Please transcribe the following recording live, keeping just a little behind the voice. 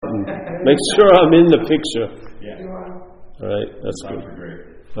Make sure I'm in the picture. Yeah. All right, that's good. Great.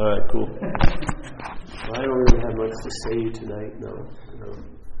 All right, cool. Well, I don't really have much to say tonight, no.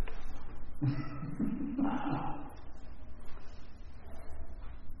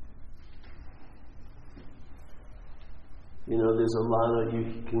 You know, there's a lot of, you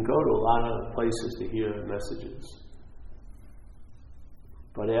can go to a lot of places to hear messages.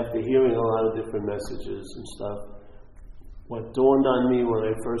 But after hearing a lot of different messages and stuff, what dawned on me when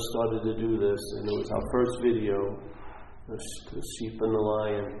I first started to do this, and it was our first video, the sheep and the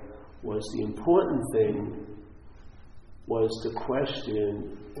lion, was the important thing was to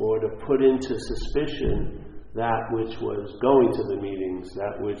question or to put into suspicion that which was going to the meetings,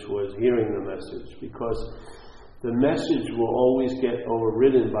 that which was hearing the message, because the message will always get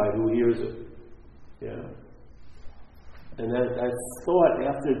overridden by who hears it. Yeah. And I thought,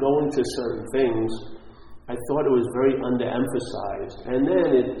 after going to certain things, I thought it was very underemphasized. And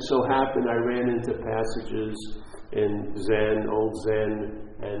then it so happened I ran into passages in Zen, old Zen,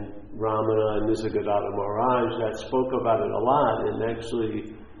 and Ramana and Nisargadatta Maharaj that spoke about it a lot. And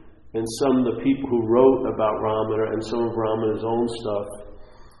actually, in some of the people who wrote about Ramana and some of Ramana's own stuff,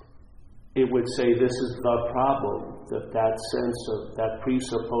 it would say this is the problem, that sense of that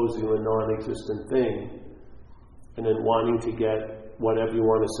presupposing a non-existent thing, and then wanting to get whatever you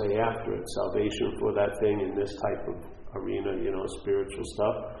want to say after it, salvation for that thing in this type of arena, spiritual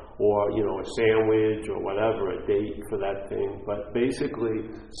stuff, or, a sandwich or whatever, a date for that thing. But basically,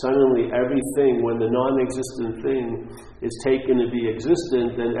 suddenly everything, when the non-existent thing is taken to be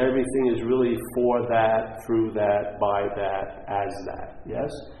existent, then everything is really for that, through that, by that, as that.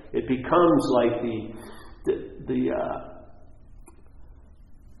 Yes? It becomes like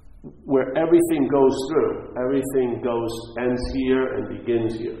where everything goes through. Everything ends here and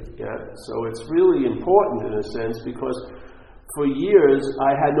begins here. Yeah? So it's really important in a sense, because for years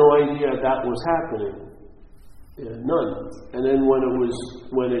I had no idea that was happening. Yeah, none. And then when it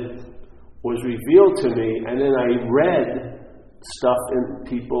was revealed to me, and then I read stuff in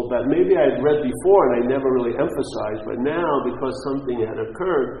people that maybe I'd read before and I never really emphasized, but now because something had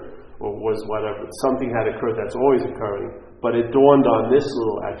occurred, or was whatever, something had occurred that's always occurring, but it dawned on this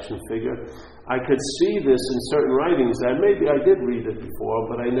little action figure, I could see this in certain writings that maybe I did read it before,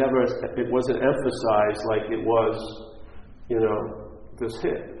 but it wasn't emphasized like it was, this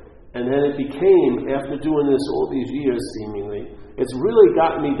hit. And then it became, after doing this all these years seemingly, it's really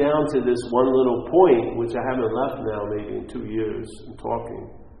gotten me down to this one little point, which I haven't left now maybe in 2 years in talking,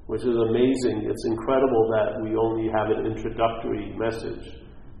 which is amazing. It's incredible that we only have an introductory message.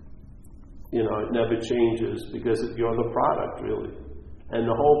 It never changes because you're the product, really. And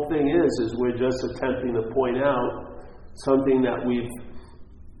the whole thing is we're just attempting to point out something that we've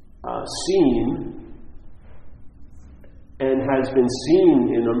seen and has been seen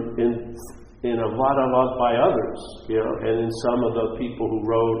in a lot by others, and in some of the people who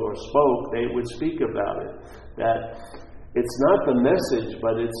wrote or spoke, they would speak about it. That it's not the message,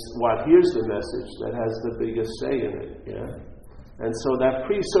 but it's what hears the message that has the biggest say in it. Yeah. And so that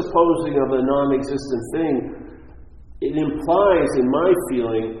presupposing of a non-existent thing, it implies, in my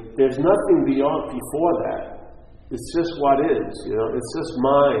feeling, there's nothing before that. It's just what is, It's just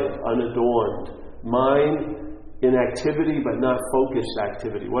mind, unadorned. Mind in activity, but not focused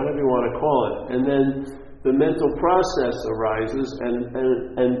activity, whatever you want to call it. And then the mental process arises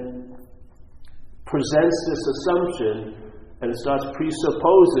and presents this assumption, and starts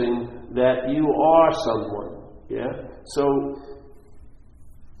presupposing that you are someone. Yeah? So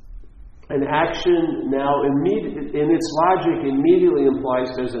an action now, in its logic, immediately implies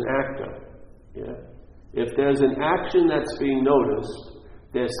there's an actor. Yeah? If there's an action that's being noticed,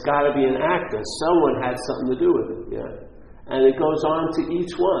 there's got to be an actor. Someone had something to do with it. Yeah? And it goes on to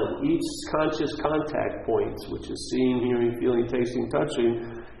each one, each conscious contact points, which is seeing, hearing, feeling, tasting,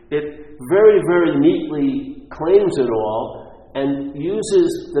 touching. It very, very neatly claims it all and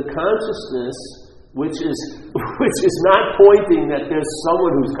uses the consciousness, which is not pointing that there's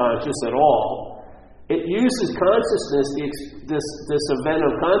someone who's conscious at all. It uses consciousness, this event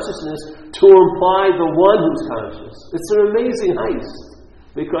of consciousness, to imply the one who's conscious. It's an amazing heist,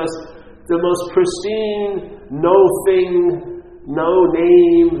 because the most pristine, no thing, no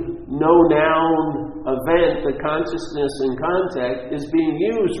name, no noun event, the consciousness in contact, is being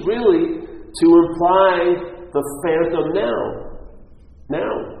used really to imply the phantom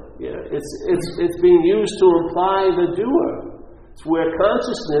now. Yeah, it's being used to imply the doer. It's where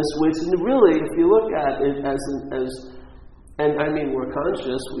consciousness, which really, if you look at it we're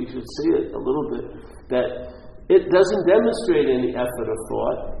conscious, we should see it a little bit, that it doesn't demonstrate any effort of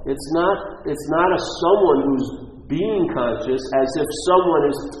thought. It's not a someone who's being conscious as if someone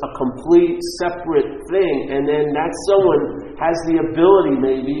is a complete separate thing, and then that someone has the ability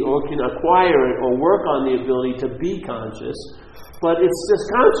maybe, or can acquire it, or work on the ability to be conscious. But it's just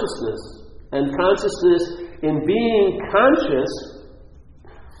consciousness. And consciousness in being conscious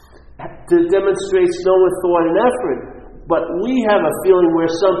demonstrates no thought and effort. But we have a feeling we're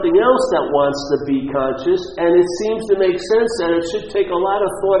something else that wants to be conscious, and it seems to make sense that it should take a lot of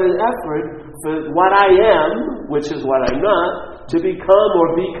thought and effort for what I am, which is what I'm not, to become or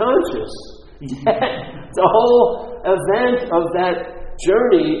be conscious. Yet, the whole event of that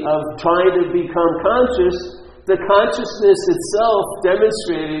journey of trying to become conscious, the consciousness itself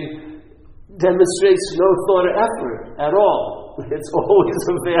demonstrates no thought or effort at all. It's always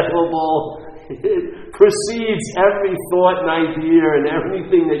available. It precedes every thought and idea and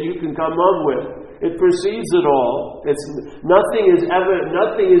everything that you can come up with. It precedes it all. Nothing is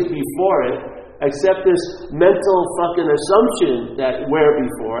before it, except this mental fucking assumption that we're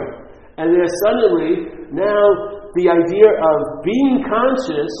before it. And then suddenly, now the idea of being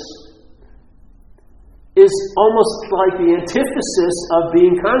conscious is almost like the antithesis of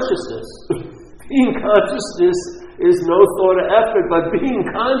being consciousness. Being consciousness is no thought or effort, but being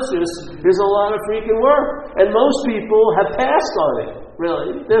conscious is a lot of freaking work. And most people have passed on it,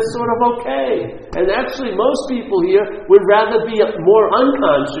 really. They're sort of okay. And actually, most people here would rather be more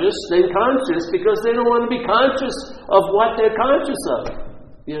unconscious than conscious, because they don't want to be conscious of what they're conscious of.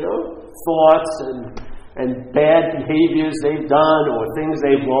 You know? Thoughts and bad behaviors they've done, or things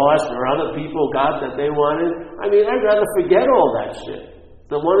they've lost, or other people got that they wanted. I mean, I'd rather forget all that shit.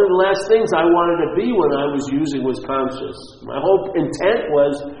 One of the last things I wanted to be when I was using was conscious. My whole intent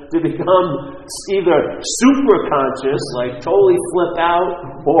was to become either super conscious, like totally flip out,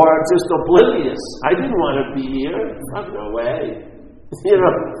 or just oblivious. I didn't want to be here. No way. You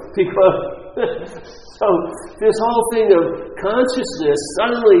know, because so this whole thing of consciousness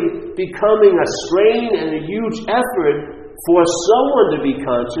suddenly becoming a strain and a huge effort for someone to be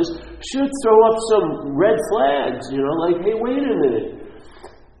conscious should throw up some red flags, you know, like, hey, wait a minute.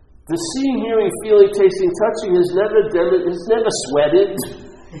 The seeing, hearing, feeling, tasting, touching is never sweated.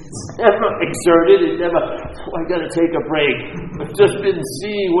 It's never exerted. It's never, I got to take a break. I've just been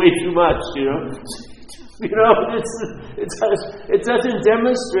seeing way too much, you know. You know, it doesn't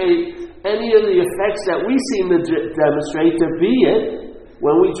demonstrate any of the effects that we seem to demonstrate to be it.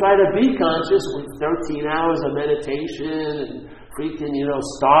 When we try to be conscious with 13 hours of meditation and freaking, you know,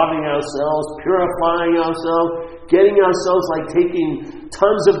 starving ourselves, purifying ourselves, getting ourselves like taking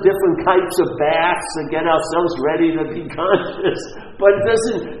tons of different types of baths to get ourselves ready to be conscious. But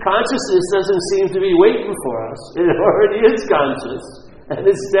consciousness doesn't seem to be waiting for us. It already is conscious. And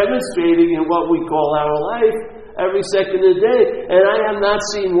it's demonstrating in what we call our life every second of the day. And I have not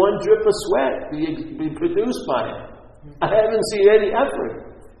seen one drip of sweat be produced by it. I haven't seen any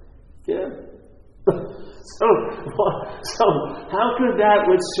effort. Yeah. So how could that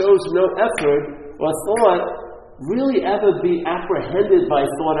which shows no effort or thought really ever be apprehended by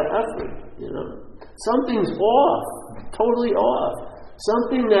thought or effort? You know, something's off, totally off.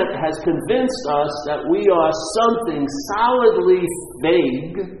 Something that has convinced us that we are something solidly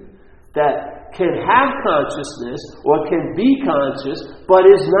vague that can have consciousness or can be conscious, but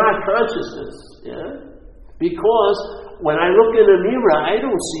is not consciousness. Yeah, because when I look in a mirror, I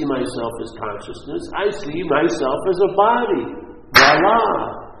don't see myself as consciousness. I see myself as a body.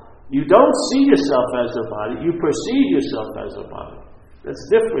 Voila! You don't see yourself as a body. You perceive yourself as a body. That's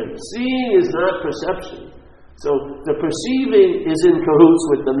different. Seeing is not perception. So the perceiving is in cahoots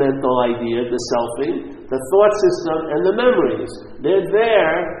with the mental idea, the selfing, the thought system, and the memories. They're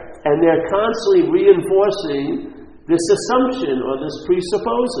there, and they're constantly reinforcing this assumption or this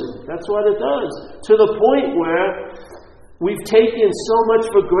presupposing. That's what it does. To the point where we've taken so much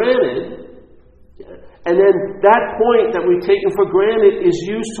for granted, and then that point that we've taken for granted is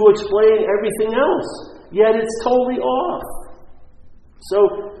used to explain everything else. Yet it's totally off. So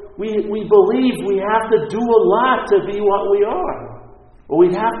we believe we have to do a lot to be what we are. Or we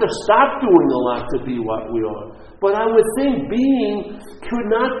have to stop doing a lot to be what we are. But I would think being could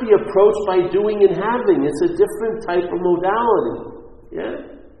not be approached by doing and having. It's a different type of modality. Yeah?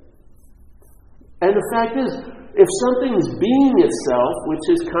 And the fact is, if something's being itself, which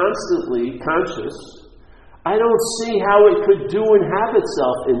is constantly conscious, I don't see how it could do and have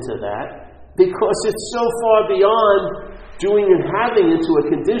itself into that, because it's so far beyond doing and having into a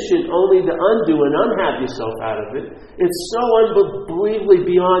condition only to undo and unhave yourself out of it. It's so unbelievably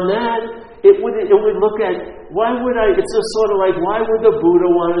beyond that. It would look at, it's just sort of like, why would the Buddha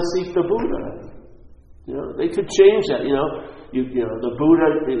want to seek the Buddha? You know, they could change that, the Buddha,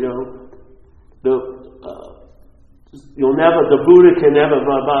 the Buddha can never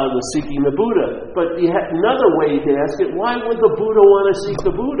bother seeking the Buddha. But you have another way you can ask it, why would the Buddha want to seek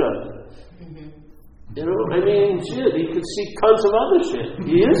the Buddha? You know, I mean, shit, he could seek tons of other shit.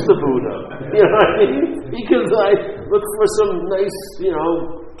 He is the Buddha. You know what I mean? He could, look for some nice,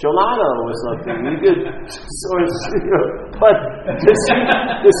 gelato or something. He could, but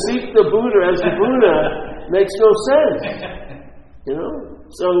to seek the Buddha as the Buddha makes no sense.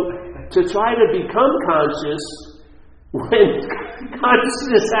 So to try to become conscious when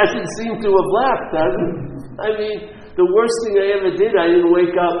consciousness hasn't seemed to have left, I mean, the worst thing I ever did, I didn't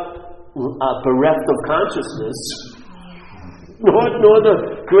wake up bereft of consciousness, nor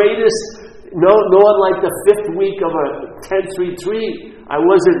the greatest, nor like the 5th week of a 10th retreat, I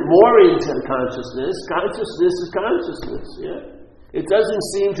wasn't more into consciousness. Consciousness is consciousness, yeah? It doesn't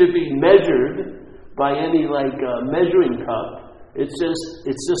seem to be measured by any measuring cup. It's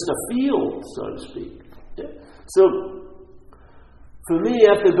just a field, so to speak. Yeah? So, for me,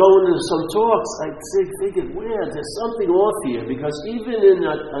 after going to some talks, I figured, there's something off here, because even in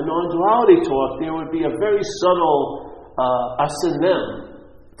a non-duality talk, there would be a very subtle us and them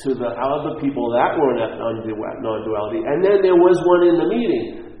to the other people that weren't at non-duality. And then there was one in the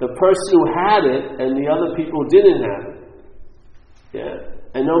meeting, the person who had it and the other people didn't have it. Yeah?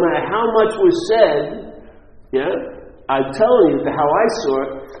 And no matter how much was said, I'm telling you how I saw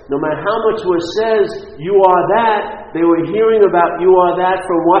it, no matter how much was said, you are that, they were hearing about you are that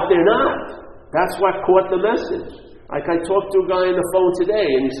from what they're not. That's what caught the message. Like I talked to a guy on the phone today,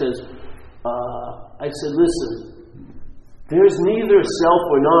 and he says, I said, listen, there's neither self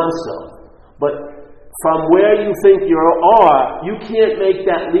or non-self. But from where you think you are, you can't make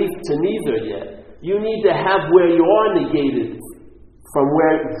that leap to neither yet. You need to have where you are negated from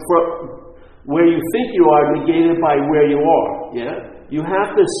where you think you are negated by where you are. Yeah? You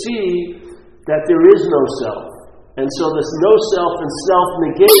have to see that there is no self. And so there's no self, and self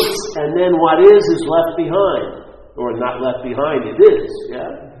negates, and then what is left behind. Or not left behind, it is. Yeah?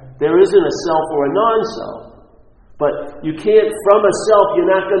 There isn't a self or a non-self. But you can't, from a self,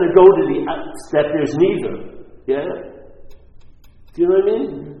 you're not going to go to that there's neither. Yeah? Do you know what I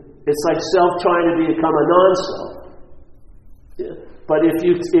mean? It's like self trying to become a non-self. Yeah? But if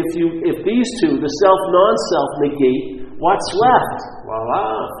these two, the self, non-self, negate, what's left?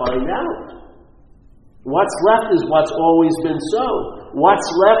 Voila, find out. What's left is what's always been so. What's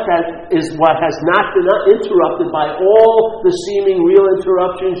left is what has not been interrupted by all the seeming real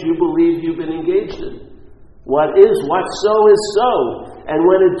interruptions you believe you've been engaged in. What's so is so. And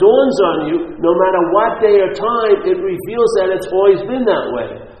when it dawns on you, no matter what day or time, it reveals that it's always been that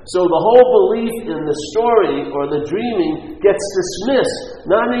way. So the whole belief in the story or the dreaming gets dismissed,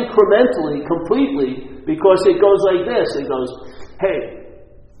 not incrementally, completely, because it goes like this. It goes, hey,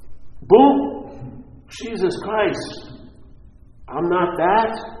 boom, Jesus Christ, I'm not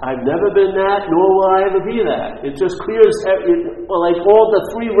that, I've never been that, nor will I ever be that. It just clears, like all the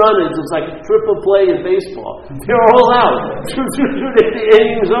 3 runners, it's like a triple play in baseball. They're all out. The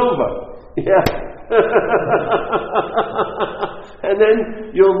inning's over. Yeah. And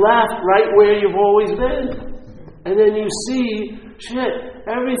then you're left right where you've always been. And then you see,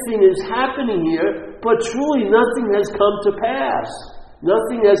 everything is happening here, but truly nothing has come to pass.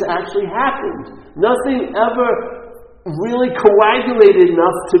 Nothing has actually happened. Nothing ever really coagulated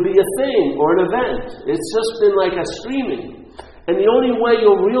enough to be a thing or an event. It's just been like a streaming. And the only way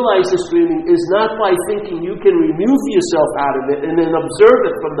you'll realize the streaming is not by thinking you can remove yourself out of it and then observe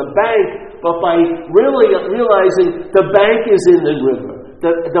it from the bank, but by really realizing the bank is in the river.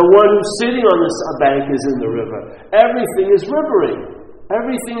 The one who's sitting on this bank is in the river. Everything is rivering.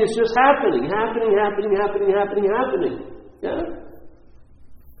 Everything is just happening. Yeah?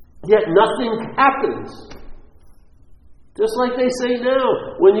 Yet nothing happens. Just like they say now,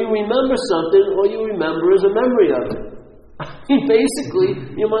 when you remember something, all you remember is a memory of it. I mean, basically,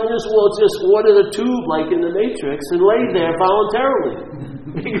 you might as well just order the tube like in the Matrix and lay there voluntarily.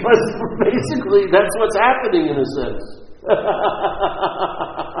 Because basically, that's what's happening in a sense.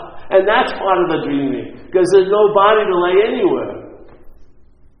 And that's part of the dreaming, because there's no body to lay anywhere.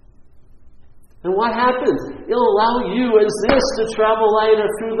 And what happens? It'll allow you as this to travel lighter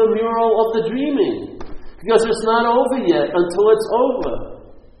through the mural of the dreaming. Because it's not over yet until it's over.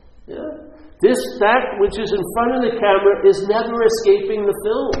 Yeah? That which is in front of the camera is never escaping the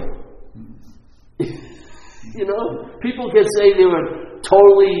film. People can say they were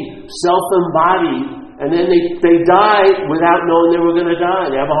totally self-embodied, and then they die without knowing they were going to die.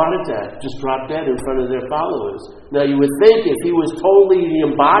 They have a heart attack, just drop dead in front of their followers. Now you would think if he was totally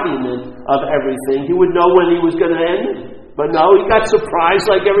the embodiment of everything, he would know when he was going to end it. But no, he got surprised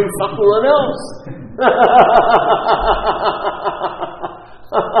like every fucking one else.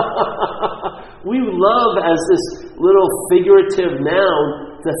 We love, as this little figurative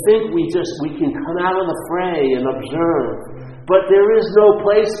noun, to think we can come out of the fray and observe. But there is no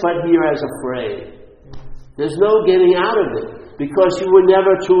place but here as a fray. There's no getting out of it, because you were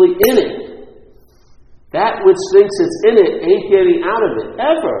never truly in it. That which thinks it's in it ain't getting out of it,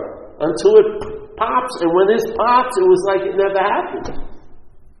 ever, until it pops. And when this pops, it was like it never happened.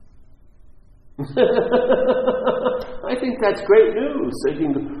 I think that's great news.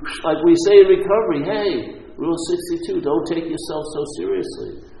 Like we say in recovery, hey, Rule 62, don't take yourself so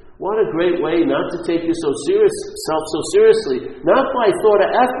seriously. What a great way not to take yourself so seriously. Not by thought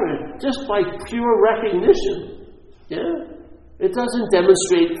or effort, just by pure recognition. Yeah? It doesn't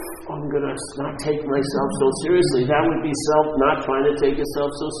demonstrate, I'm going to not take myself so seriously. That would be not trying to take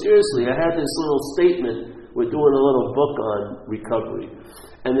yourself so seriously. I had this little statement. We're doing a little book on recovery.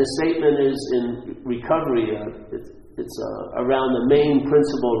 And the statement is in recovery, it's around the main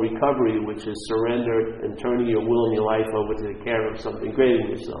principle of recovery, which is surrender and turning your will and your life over to the care of something greater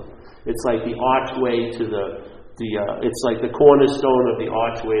than yourself. It's like the archway to it's like the cornerstone of the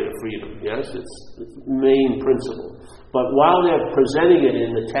archway to freedom. Yes, it's the main principle. But while they're presenting it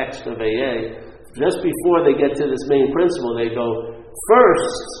in the text of AA, just before they get to this main principle, they go,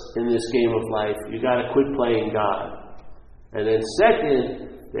 first, in this game of life, you got to quit playing God. And then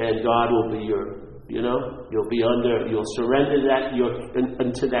second, then God will be you'll surrender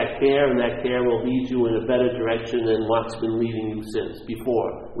into that care, and that care will lead you in a better direction than what's been leading you since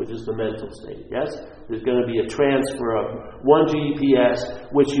before, which is the mental state. Yes? There's going to be a transfer of one GPS,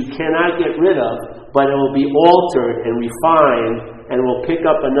 which you cannot get rid of, but it will be altered and refined, and will pick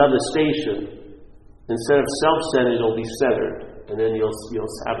up another station. Instead of self-centered, it'll be centered. And then you'll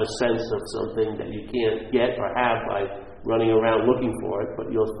have a sense of something that you can't get or have by running around looking for it,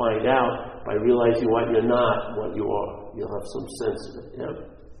 but you'll find out by realizing what you're not, what you are. You'll have some sense of it. Yeah?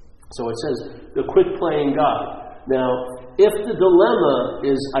 So it says, the quit playing God. Now, if the dilemma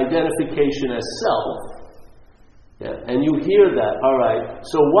is identification as self, and you hear that, all right,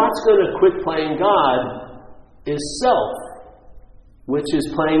 so what's going to quit playing God is self, which is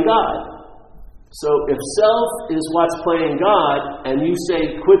playing God. So if self is what's playing God, and you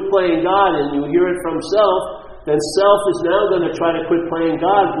say quit playing God, and you hear it from self, then self is now going to try to quit playing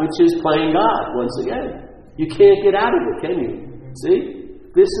God, which is playing God, once again. You can't get out of it, can you? See?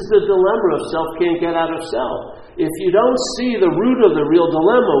 This is the dilemma of self can't get out of self. If you don't see the root of the real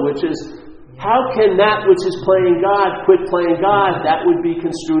dilemma, which is, how can that which is playing God quit playing God? That would be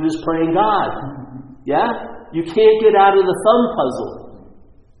construed as playing God. Yeah? You can't get out of the thumb puzzle.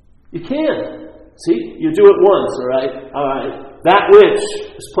 You can't. See? You do it once, all right? All right. That which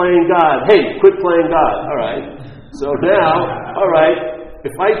is playing God. Hey, quit playing God. All right. So now, all right,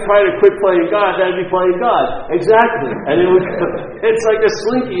 if I try to quit playing God, that'd be playing God. Exactly. And it's like a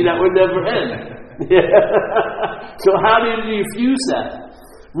slinky that would never end. Yeah. So how do you fuse that?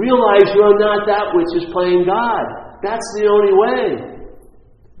 Realize you're not that which is playing God. That's the only way.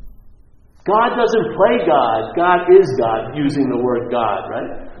 God doesn't play God. God is God, using the word God,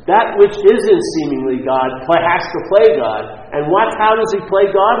 right? That which isn't seemingly God has to play God. And how does he play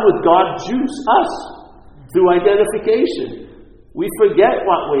God? With God juice, us, through identification. We forget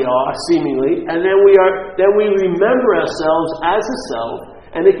what we are, seemingly, and then we remember ourselves as a self,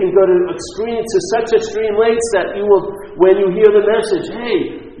 and it can go to such extreme lengths that you will, when you hear the message,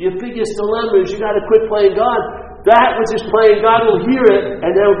 hey, your biggest dilemma is you got to quit playing God. That which is playing God will hear it, and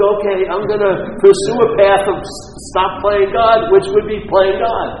they'll go, okay, I'm going to pursue a path of stop playing God, which would be playing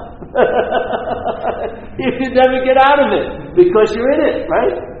God. You can never get out of it, because you're in it,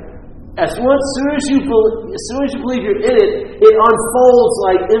 right? As soon as you believe you're in it, it unfolds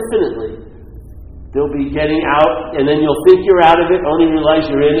like infinitely. There'll be getting out, and then you'll think you're out of it, only realize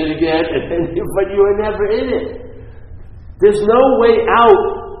you're in it again, but you were never in it. There's no way out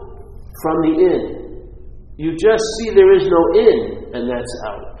from the in. You just see there is no in, and that's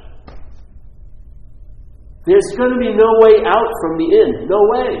out. There's going to be no way out from the in. No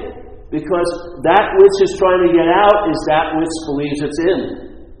way. Because that which is trying to get out is that which believes it's in.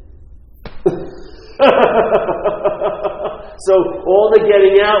 So all the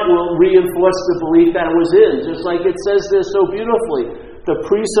getting out will reinforce the belief that it was in. Just like it says there so beautifully. The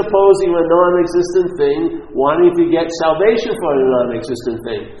presupposing a non-existent thing, wanting to get salvation for a non-existent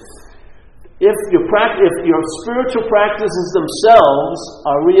thing. If your spiritual practices themselves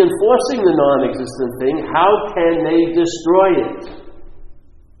are reinforcing the non-existent thing, how can they destroy it?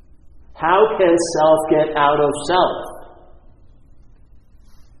 How can self get out of self?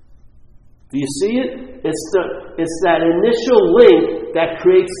 Do you see it? It's that initial link that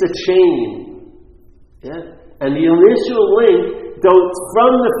creates the chain. Yeah? And the initial link,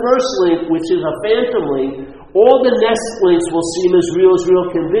 from the first link, which is a phantom link, all the next links will seem as real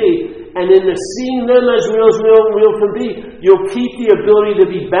can be. And in the seeing them as real can be, you'll keep the ability to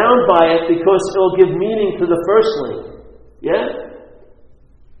be bound by it because it'll give meaning to the first link. Yeah?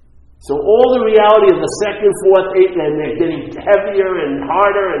 So all the reality of the second, fourth, eighth, and they're getting heavier and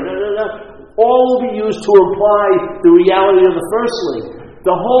harder and all will be used to imply the reality of the first link.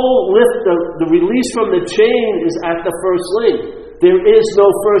 The whole lift, the release from the chain is at the first link. There is no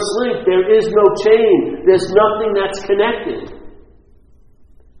first link. There is no chain. There's nothing that's connected.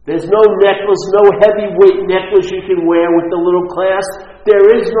 There's no necklace, no heavyweight necklace you can wear with the little clasp.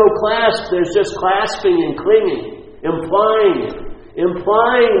 There is no clasp. There's just clasping and clinging, implying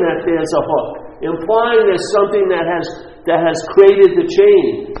that there's a hook, implying there's something that has created the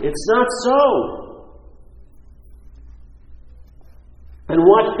chain. It's not so. And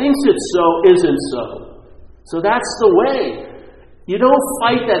what thinks it's so isn't so. So that's the way. You don't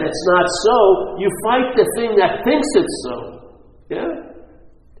fight that it's not so. You fight the thing that thinks it's so. Yeah?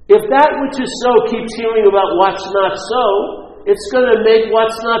 If that which is so keeps hearing about what's not so, it's going to make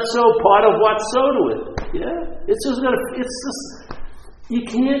what's not so part of what's so to it. Yeah?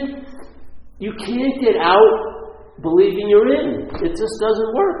 You can't get out believing you're in. It just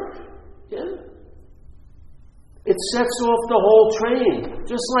doesn't work. Yeah? It sets off the whole train,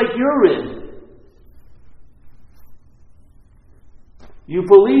 just like you're in. You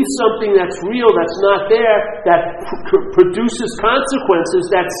believe something that's real, that's not there, that produces consequences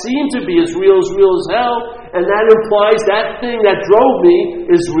that seem to be as real as hell, and that implies that thing that drove me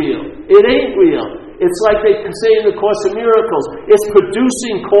is real. It ain't real. It's like they say in the Course of Miracles, it's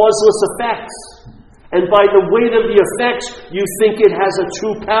producing causeless effects. And by the weight of the effects, you think it has a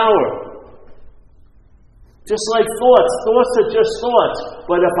true power. Just like thoughts. Thoughts are just thoughts.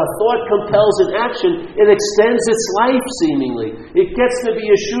 But if a thought compels an action, it extends its life, seemingly. It gets to be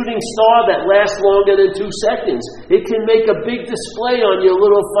a shooting star that lasts longer than 2 seconds. It can make a big display on your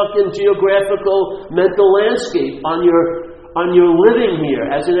little fucking geographical mental landscape, on your living here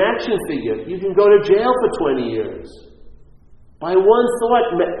as an action figure. You can go to jail for 20 years. By one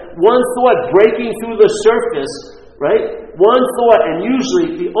thought breaking through the surface, right? One thought, and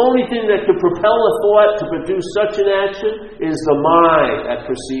usually the only thing that could propel a thought to produce such an action is the mind that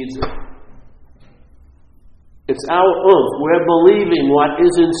precedes it. It's our oomph. We're believing what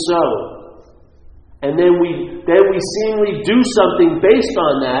isn't so. And then we seemingly do something based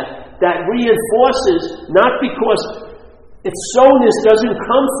on that reinforces, not because its so-ness doesn't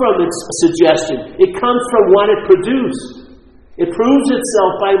come from its suggestion. It comes from what it produced. It proves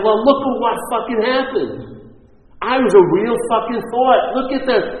itself by, well, look at what fucking happened. I was a real fucking thought. Look at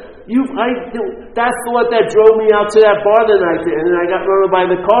that thought that drove me out to that bar the night, and then I got run over by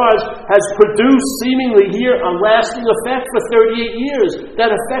the cars, has produced seemingly here a lasting effect for 38 years that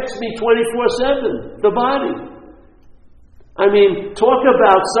affects me 24/7, the body. I mean, talk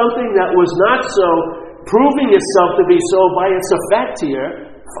about something that was not so, proving itself to be so by its effect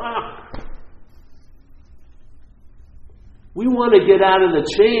here. Fuck. We want to get out of the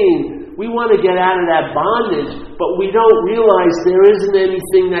chain. We want to get out of that bondage, but we don't realize there isn't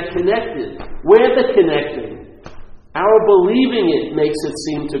anything that connected. We're the connecting. Our believing it makes it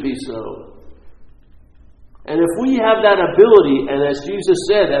seem to be so. And if we have that ability, and as Jesus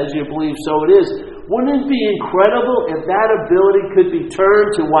said, as you believe, so it is, wouldn't it be incredible if that ability could be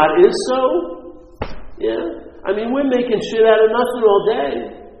turned to what is so? Yeah? I mean, we're making shit out of nothing all day.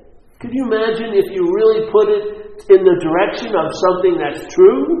 Could you imagine if you really put it in the direction of something that's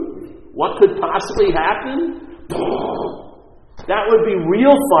true? What could possibly happen? That would be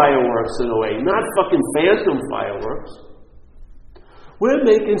real fireworks in a way, not fucking phantom fireworks. We're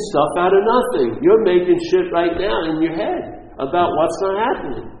making stuff out of nothing. You're making shit right now in your head about what's not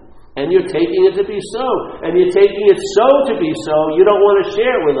happening. And you're taking it to be so. And you're taking it so to be so, you don't want to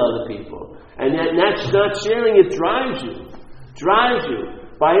share it with other people. And yet not sharing it drives you.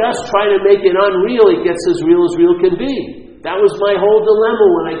 By us trying to make it unreal, it gets as real can be. That was my whole dilemma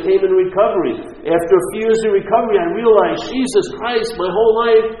when I came in recovery. After a few years of recovery, I realized, Jesus Christ, my whole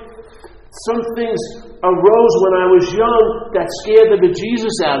life, some things arose when I was young that scared the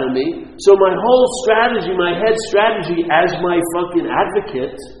bejesus out of me. So my whole strategy, my head strategy as my fucking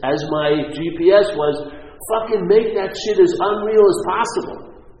advocate, as my GPS was, fucking make that shit as unreal as possible.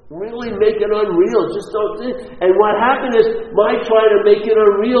 Really make it unreal. Just don't think. And what happened is, my trying to make it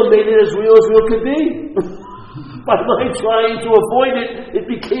unreal made it as real could be. By my trying to avoid it, it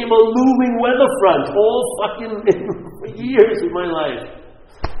became a looming weather front all fucking for years in my life.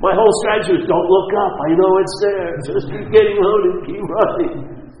 My whole strategy was, don't look up. I know it's there. Just keep getting loaded, keep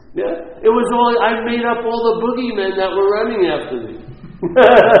running. Yeah, it was all, I made up all the boogeymen that were running after me.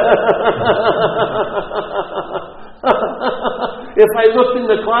 If I looked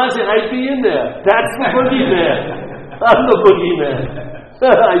in the closet, I'd be in there. That's the boogeyman. I'm the boogeyman.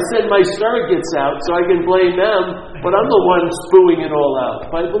 I send my surrogates out so I can blame them, but I'm the one spewing it all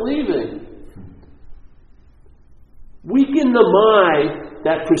out by believing. Weaken the mind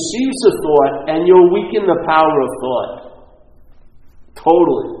that perceives a thought, and you'll weaken the power of thought.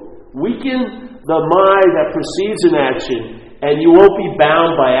 Totally. Weaken the mind that perceives an action, and you won't be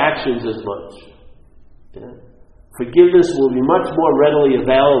bound by actions as much. Yeah? Forgiveness will be much more readily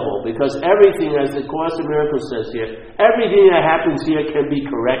available, because everything, as the Course in Miracles says here, everything that happens here can be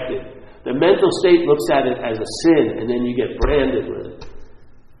corrected. The mental state looks at it as a sin, and then you get branded with it.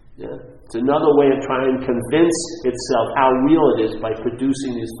 Yeah? It's another way of trying to convince itself how real it is by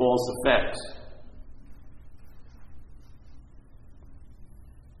producing these false effects.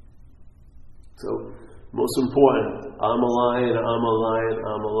 So, most important, I'm a lion, I'm a lion,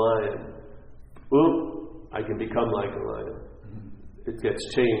 I'm a lion. Oop, I can become like a lion. It gets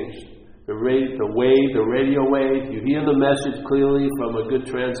changed. The radio wave, you hear the message clearly from a good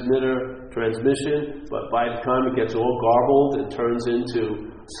transmission, but by the time it gets all garbled, it turns into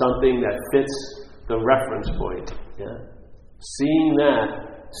something that fits the reference point. Yeah? Seeing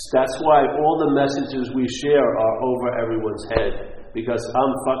that's why all the messages we share are over everyone's head. Because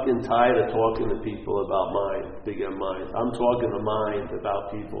I'm fucking tired of talking to people about mind, bigger mind. I'm talking to mind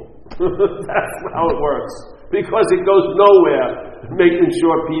about people. That's how it works. Because it goes nowhere, making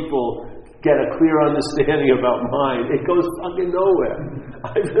sure people get a clear understanding about mind. It goes fucking nowhere.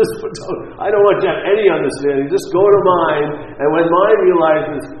 I don't want you to have any understanding. Just go to mind, and when mind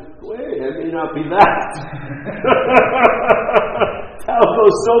realizes, wait, it may not be that. That'll go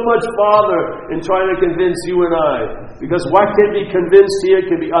so much farther in trying to convince you and I. Because what can be convinced here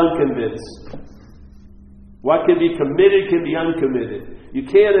can be unconvinced. What can be committed can be uncommitted. You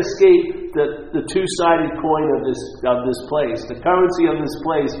can't escape the two-sided coin of this place. The currency of this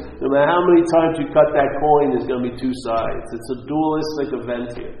place, no matter how many times you cut that coin, there's going to be two sides. It's a dualistic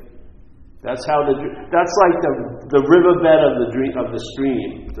event here. That's like the riverbed of the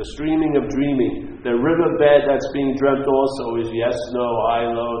stream, the streaming of dreaming. The riverbed that's being dreamt also is yes, no, I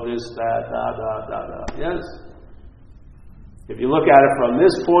know, this, that, da, da, da, da. Yes? If you look at it from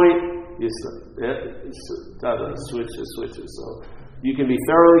this point, switches. So you can be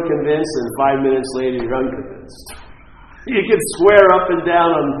thoroughly convinced, and 5 minutes later you're unconvinced. You can swear up and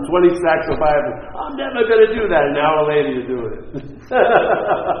down on 20 stacks of Bible. I'm never going to do that. An hour later you do it.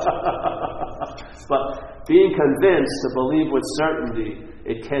 But being convinced to believe with certainty,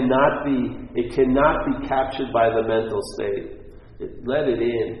 it cannot be captured by the mental state. Let it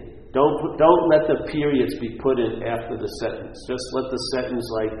in. Don't let the periods be put in after the sentence. Just let the sentence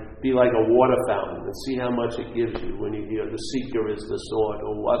be like a water fountain and see how much it gives you when you hear the seeker is the sword,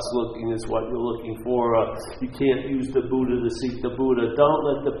 or what's looking is what you're looking for, or you can't use the Buddha to seek the Buddha. Don't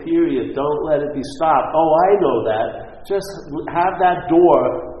let the period, don't let it be stopped. Oh, I know that. Just have that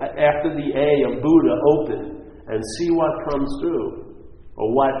door after the A of Buddha open and see what comes through.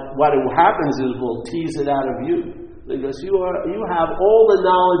 Or what happens is we'll tease it out of you. Because you have all the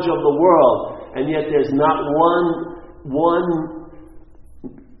knowledge of the world, and yet there's not one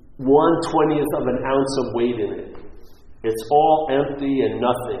 20th of an ounce of weight in it. It's all empty and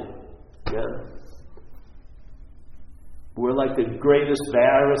nothing. Yeah. We're like the greatest,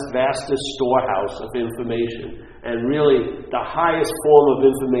 vastest storehouse of information. And really, the highest form of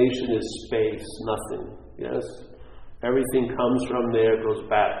information is space, nothing. Yes? Everything comes from there, goes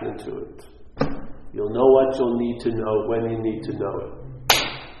back into it. You'll know what you'll need to know when you need to know it.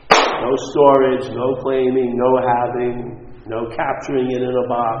 No storage, no claiming, no having, no capturing it in a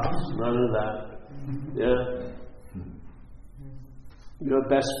box, none of that. Yeah? Your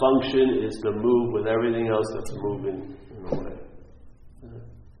best function is to move with everything else that's moving in a way. Yeah.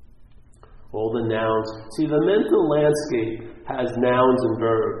 All the nouns. See, the mental landscape has nouns and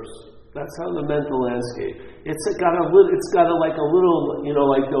verbs. That's how the mental landscape. It's got a little,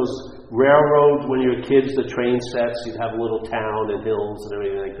 like those railroads when you're kids, the train sets, you'd have a little town and hills and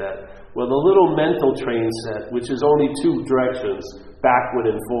everything like that. Well, the little mental train set, which is only two directions, backward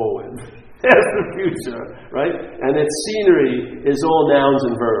and forward. That's the future, right? And its scenery is all nouns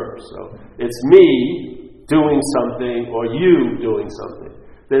and verbs. So it's me doing something or you doing something.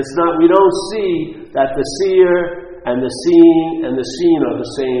 We don't see that the seer and the seeing and the seen are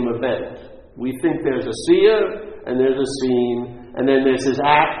the same event. We think there's a seer and there's a scene, and then there's this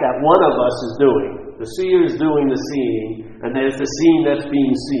act that one of us is doing. The seer is doing the seeing, and there's the scene that's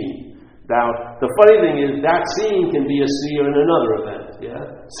being seen. Now, the funny thing is that scene can be a seer in another event. Yeah?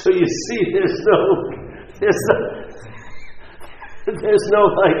 So you see, there's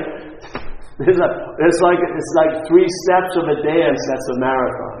like 3 steps of a dance that's a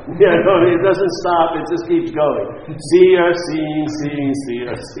marathon. You know, it doesn't stop, it just keeps going. Seer, seeing,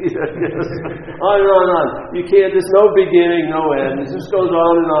 seer. On and on and on. You can't, there's no beginning, no end. It just goes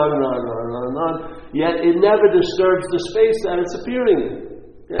on and on and on and on and on and on. Yet it never disturbs the space that it's appearing in.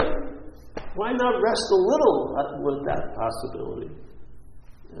 Yeah? Why not rest a little with that possibility?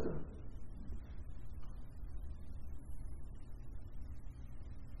 Yeah.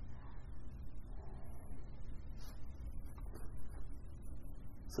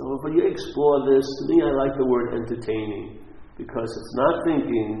 So if you explore this, to me I like the word entertaining, because it's not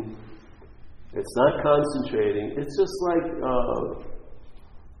thinking, it's not concentrating, it's just like,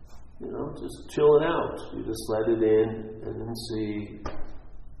 just chilling out. You just let it in and then see.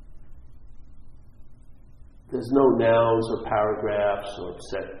 There's no nouns or paragraphs or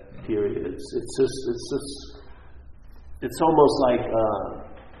set periods. It's almost like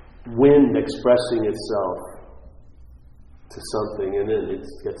wind expressing itself to something, and then it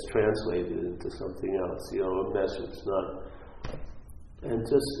gets translated into something else, a message, and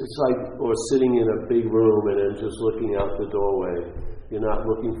it's like, or sitting in a big room and then just looking out the doorway. You're not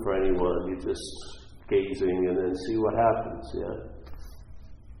looking for anyone, you're just gazing and then see what happens, yeah.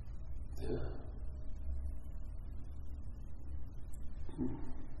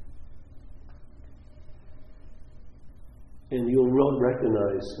 And you'll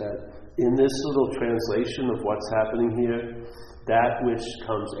recognize that in this little translation of what's happening here, that which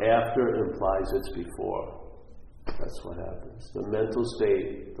comes after implies it's before. That's what happens. The mental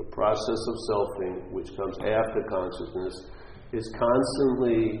state, the process of selfing, which comes after consciousness, is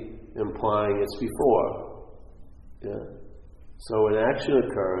constantly implying it's before. Yeah. So when action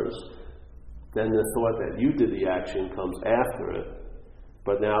occurs, then the thought that you did the action comes after it,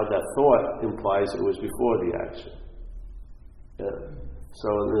 but now that thought implies it was before the action. Yeah. So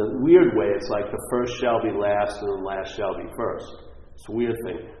in a weird way, it's like the first shall be last and the last shall be first. It's a weird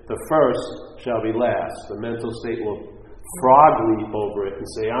thing. The first shall be last. The mental state will frog leap over it and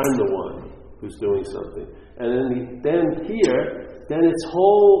say, I'm the one who's doing something. And then its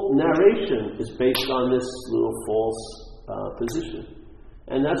whole narration is based on this little false position.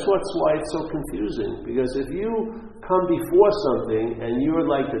 And that's why it's so confusing. Because if you come before something and you're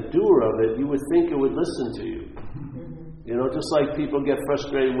like the doer of it, you would think it would listen to you. Just like people get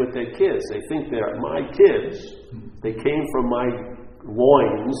frustrated with their kids. They think they're my kids. They came from my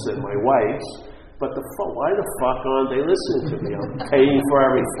loins and my wife's. But why the fuck aren't they listening to me? I'm paying for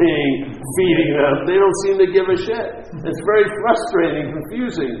everything, feeding them. They don't seem to give a shit. It's very frustrating,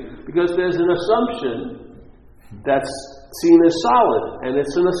 confusing, because there's an assumption that's seen as solid, and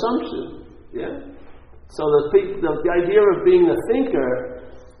it's an assumption. Yeah. So the idea of being a thinker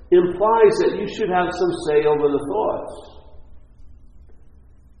implies that you should have some say over the thoughts.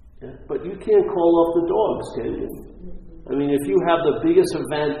 Yeah? But you can't call off the dogs, can you? I mean, if you have the biggest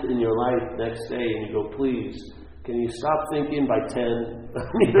event in your life next day and you go, please, can you stop thinking by 10? I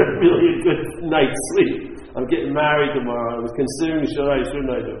need really a good night's sleep. I'm getting married tomorrow. I was considering shouldn't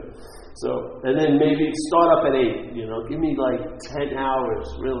I do? So, and then maybe start up at 8, give me like 10 hours,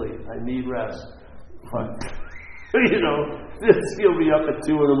 really. I need rest. But, you'll be up at 2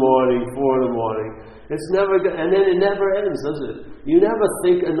 in the morning, 4 in the morning. It's never and then it never ends, does it? You never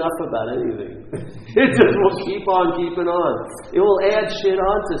think enough about anything. It just will keep on keeping on. It will add shit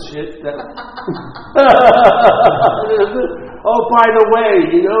onto shit that... Oh, by the way,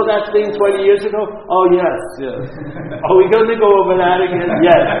 that thing 20 years ago? Oh, yes. Are we going to go over that again?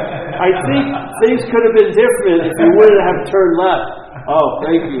 Yes. I think things could have been different if you wouldn't have turned left. Oh,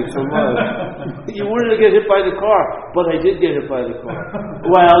 thank you so much. You wouldn't get hit by the car, but I did get hit by the car.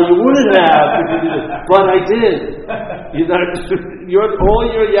 Well, you wouldn't have if you did, but I did. All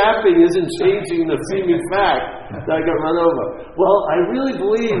your yapping isn't changing the seeming fact that I got run over. Well, I really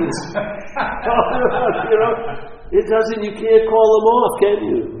believe it's... it doesn't, you can't call them off, can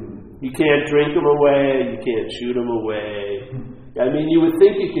you? You can't drink them away, you can't shoot them away. I mean, you would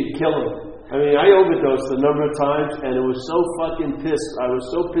think you could kill them. I mean, I overdosed a number of times, and it was so fucking pissed. I was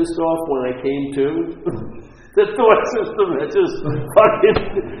so pissed off when I came to. The thought system, it just fucking,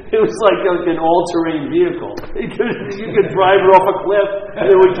 it was like an all-terrain vehicle. You could drive it off a cliff, and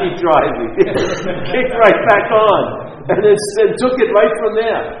it would keep driving. Kicked right back on. And then took it right from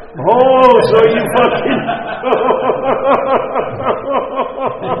there. Oh, so you fucking...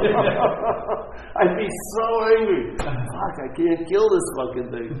 I'd be so angry. Fuck, I can't kill this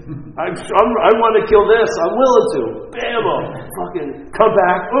fucking thing. I want to kill this. I'm willing to. Bam! Fucking come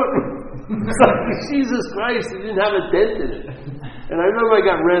back. Jesus Christ, it didn't have a dent in it. And I remember I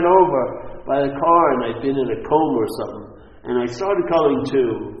got ran over by the car and I'd been in a coma or something. And I started coming to.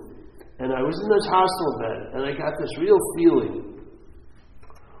 And I was in this hospital bed. And I got this real feeling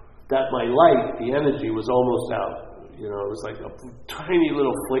that my light, the energy, was almost out. You know, it was like a tiny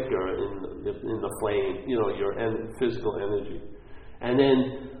little flicker in the flame, you know, your physical energy. And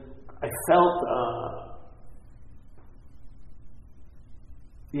then I felt,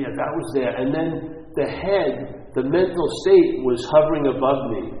 that was there. And then the head, the mental state was hovering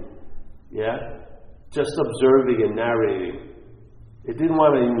above me, just observing and narrating. It didn't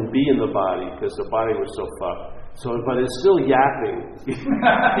want to even be in the body because the body was so fucked. So, but it's still yapping,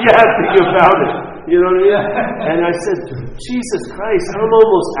 yapping about it. You know what I mean? And I said, Jesus Christ, I'm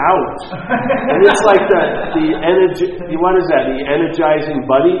almost out. And it's like the energy. What is that? The energizing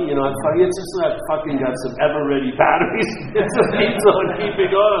buddy? You know, it's just not fucking got some ever-ready batteries. It just keeps on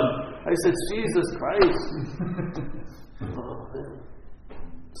keeping on. I said, Jesus Christ. Oh, man.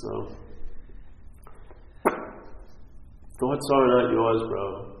 So, thoughts are not yours,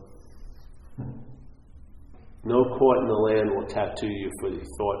 bro. No court in the land will tattoo you for these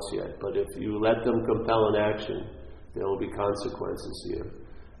thoughts yet, but if you let them compel an action, there will be consequences here.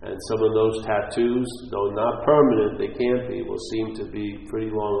 And some of those tattoos, though not permanent, they can't be, will seem to be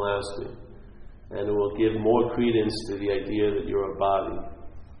pretty long-lasting. And it will give more credence to the idea that you're a body.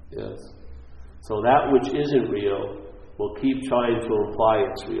 Yes. So that which isn't real will keep trying to imply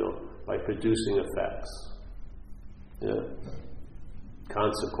it's real by producing effects. Yeah.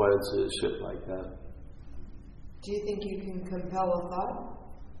 Consequences, shit like that. Do you think you can compel a thought?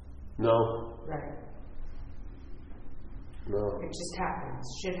 No. Right. No. It just happens.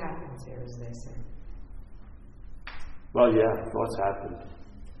 Shit happens here, as they say. Well, yeah, thoughts happen.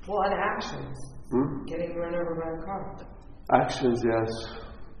 Well, and actions. Getting run over by a car. Actions, yes.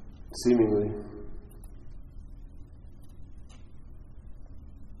 Seemingly.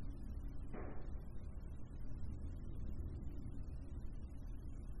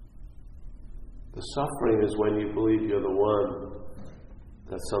 The suffering is when you believe you're the one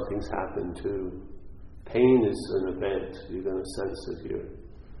that something's happened to. Pain is an event. You're going to sense it here.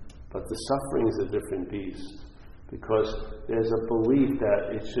 But the suffering is a different beast because there's a belief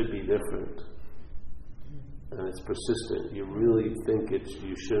that it should be different. And it's persistent. You really think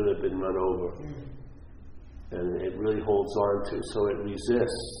you shouldn't have been run over. And it really holds on to. So it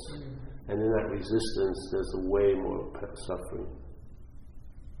resists. And in that resistance, there's a way more suffering.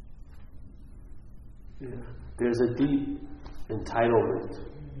 Yeah. There's a deep entitlement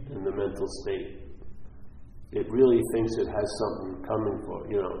in the mental state. It really thinks it has something coming for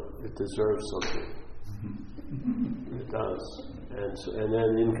it. You know, it deserves something. It does. And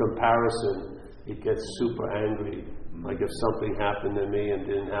then in comparison, it gets super angry. Like if something happened to me and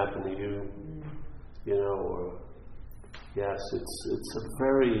didn't happen to you, you know, or yes, it's a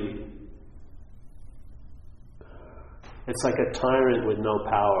very. It's like a tyrant with no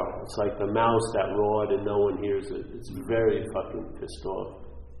power. It's like the mouse that roared and no one hears it. It's very fucking pissed off.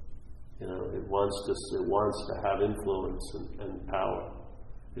 You know, it wants to have influence and power.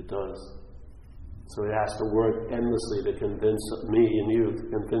 It does. So it has to work endlessly to convince me and you, to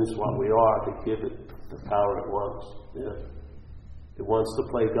convince what we are, to give it the power it wants. Yeah. It wants to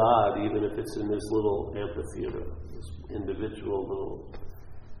play God, even if it's in this little amphitheater, this individual little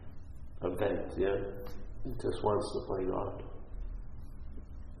event. Yeah. It just wants to play God.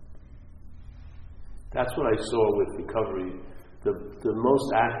 That's what I saw with recovery. The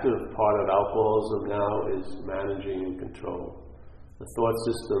most active part of alcoholism now is managing and control. The thought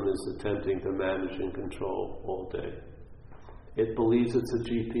system is attempting to manage and control all day. It believes it's a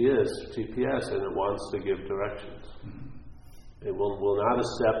GPS, and it wants to give directions. It will not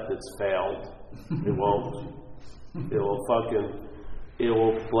accept it's failed. It won't. It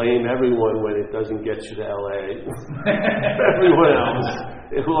will blame everyone when it doesn't get you to LA. Everyone else.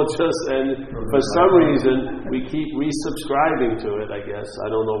 It will just, and for some reason, we keep resubscribing to it, I guess. I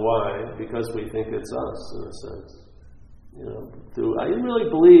don't know why, because we think it's us, in a sense. You know, I really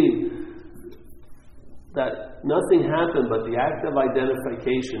believe that nothing happened, but the act of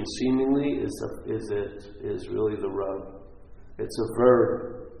identification seemingly is really the rub. It's a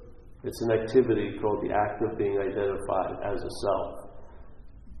verb. It's an activity called the act of being identified as a self.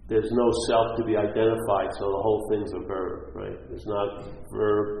 There's no self to be identified, so the whole thing's a verb, right? There's not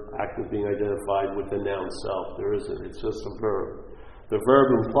verb, act of being identified with the noun self. There isn't. It's just a verb. The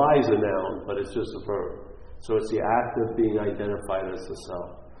verb implies a noun, but it's just a verb. So it's the act of being identified as the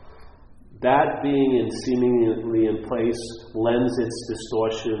self. That being seemingly in place lends its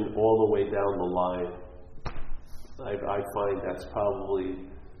distortion all the way down the line. I find that's probably,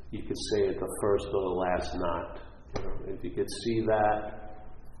 you could say, at the first or the last knot If you could see that,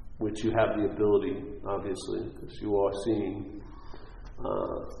 which you have the ability, obviously, because you are seeing.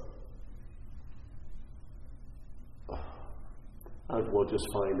 We'll just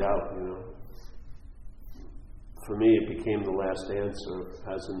find out, For me, it became the last answer.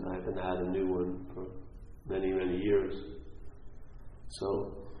 I haven't had a new one for many, many years.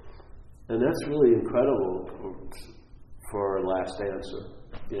 So, and that's really incredible for a last answer.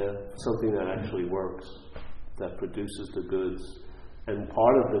 Something that actually works, that produces the goods. And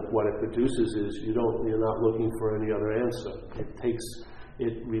part of what it produces is you're not looking for any other answer.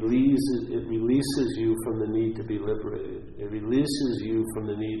 It releases you from the need to be liberated. It releases you from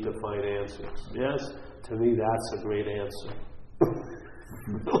the need to find answers. Yes? To me, that's a great answer.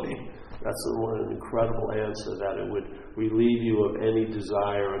 Really. That's an incredible answer, that it would relieve you of any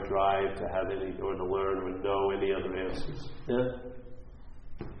desire or drive to have any, or to learn or know any other answers. Yeah?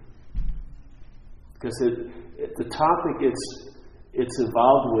 Because the topic it's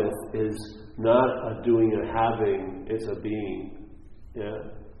involved with is not a doing or having, it's a being. Yeah.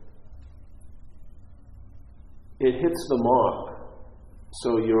 It hits the mark,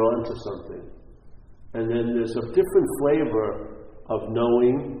 so you're onto something. And then there's a different flavor of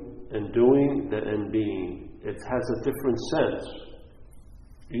knowing and doing and being. It has a different sense.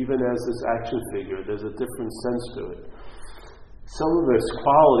 Even as this action figure, there's a different sense to it. Some of its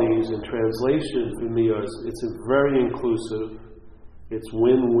qualities in translation for me it's very inclusive. It's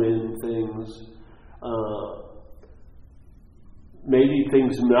win-win things. Maybe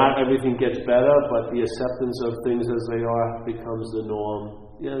not everything gets better, but the acceptance of things as they are becomes the norm.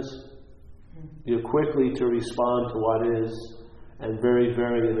 Yes? You're quickly to respond to what is, and very,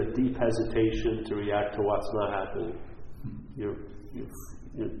 very in a deep hesitation to react to what's not happening.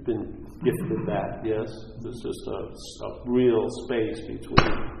 You've been gifted that, yes? There's just a real space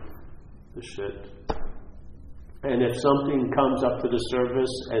between the shit. And if something comes up to the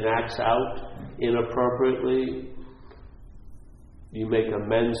surface and acts out inappropriately, you make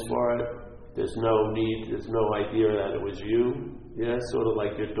amends for it. There's no idea that it was you. Yeah, sort of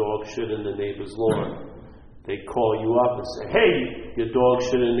like your dog shit in the neighbor's lawn. They call you up and say, "Hey, your dog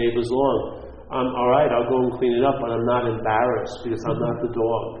shit in the neighbor's lawn. All right, I'll go and clean it up, but I'm not embarrassed because I'm not the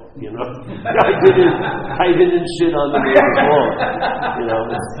dog. I didn't shit on the neighbor's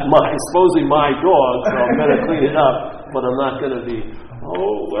lawn. It's supposedly my dog, so I'm going to clean it up, but I'm not going to be,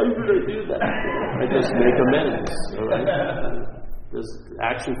 why did I do that? I just make amends. All right. This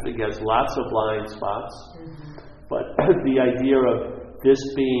action figure has lots of blind spots, but the idea of this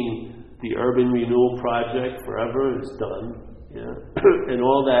being the Urban Renewal Project forever is done. Yeah. And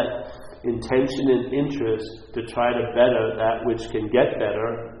all that intention and interest to try to better that which can get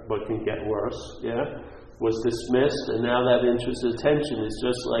better but can get worse, was dismissed, and now that interest and attention is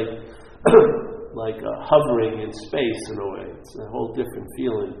just like hovering in space in a way. It's a whole different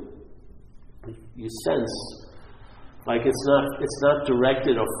feeling. You sense like it's not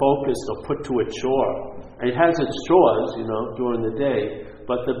directed or focused or put to a chore. It has its chores, during the day,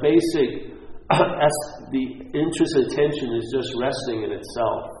 but the basic the interest and attention is just resting in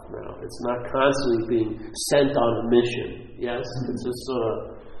itself now. It's not constantly being sent on a mission. Yes? It's just sort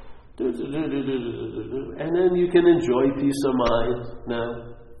of and then you can enjoy peace of mind now.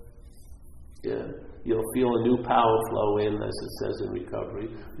 Yeah. You'll feel a new power flow in, as it says in recovery.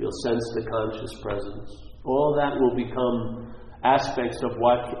 You'll sense the conscious presence. All that will become aspects of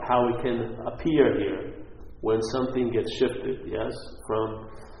how it can appear here when something gets shifted, yes? From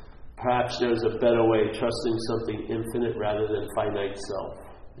perhaps there's a better way, trusting something infinite rather than finite self.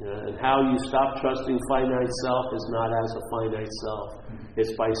 And how you stop trusting finite self is not as a finite self.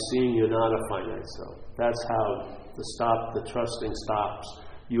 It's by seeing you're not a finite self. That's how the trusting stops.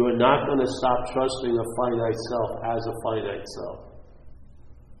 You are not going to stop trusting a finite self as a finite self.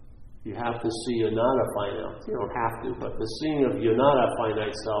 You have to see you're not a finite. You don't have to, but the seeing of you're not a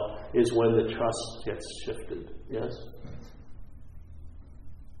finite self is when the trust gets shifted. Yes?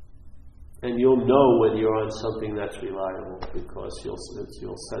 And you'll know when you're on something that's reliable because you'll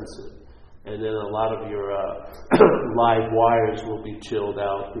sense it. And then a lot of your live wires will be chilled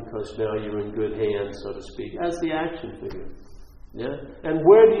out because now you're in good hands, so to speak, as the action figure. Yeah? And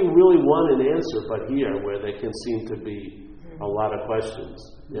where do you really want an answer but here, where there can seem to be a lot of questions?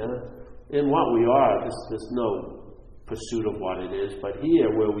 Yeah? In what we are, there's no pursuit of what it is, but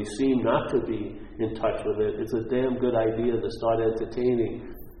here, where we seem not to be in touch with it, it's a damn good idea to start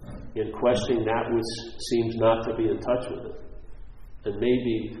entertaining and questioning that which seems not to be in touch with it. And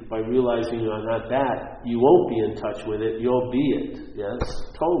maybe by realizing you're not that, you won't be in touch with it, you'll be it. Yes?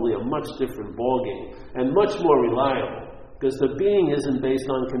 Totally a much different ballgame and much more reliable. Because the being isn't based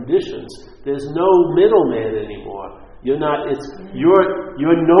on conditions. There's no middleman anymore. You're knowing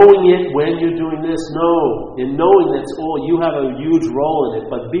it when you're doing this. No. In knowing that's all, you have a huge role in it.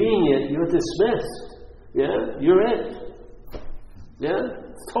 But being it, you're dismissed. Yeah? You're it. Yeah?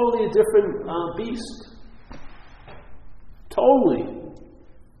 It's totally a different beast. Totally.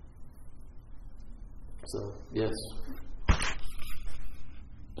 So, yes.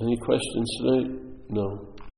 Any questions tonight? No.